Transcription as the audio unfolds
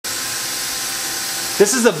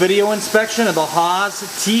This is a video inspection of the Haas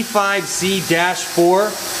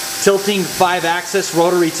T5C4 tilting 5-axis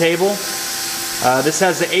rotary table. This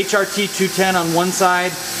has the HRT 210 on one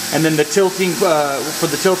side, and then the tilting for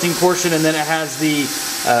the tilting portion, and then it has the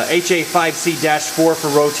HA5C-4 for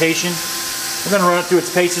rotation. We're going to run it through its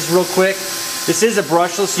paces real quick. This is a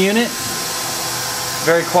brushless unit.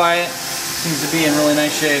 Very quiet. Seems to be in really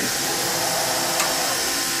nice shape.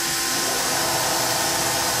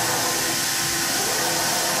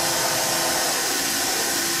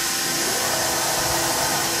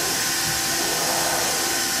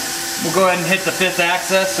 We'll go ahead and hit the 5th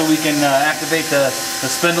axis so we can activate the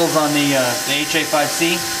spindles on the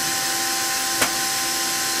HA5C.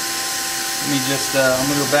 Let me just, I'm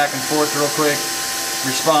going to go back and forth real quick.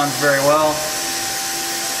 Responds very well.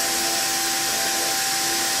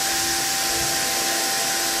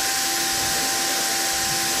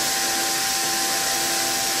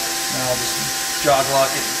 Now I'll just jog lock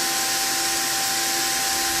it.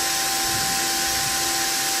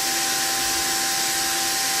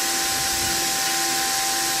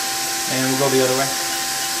 And we'll go the other way.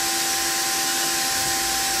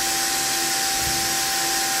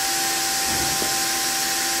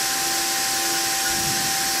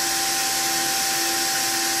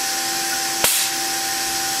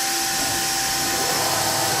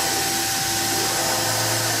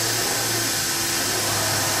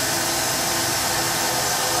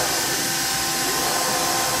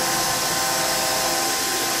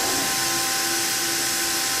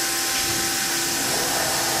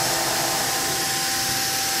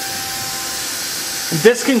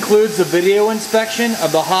 This concludes the video inspection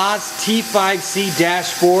of the Haas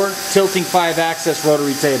T5C-4 tilting 5-axis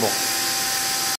rotary table.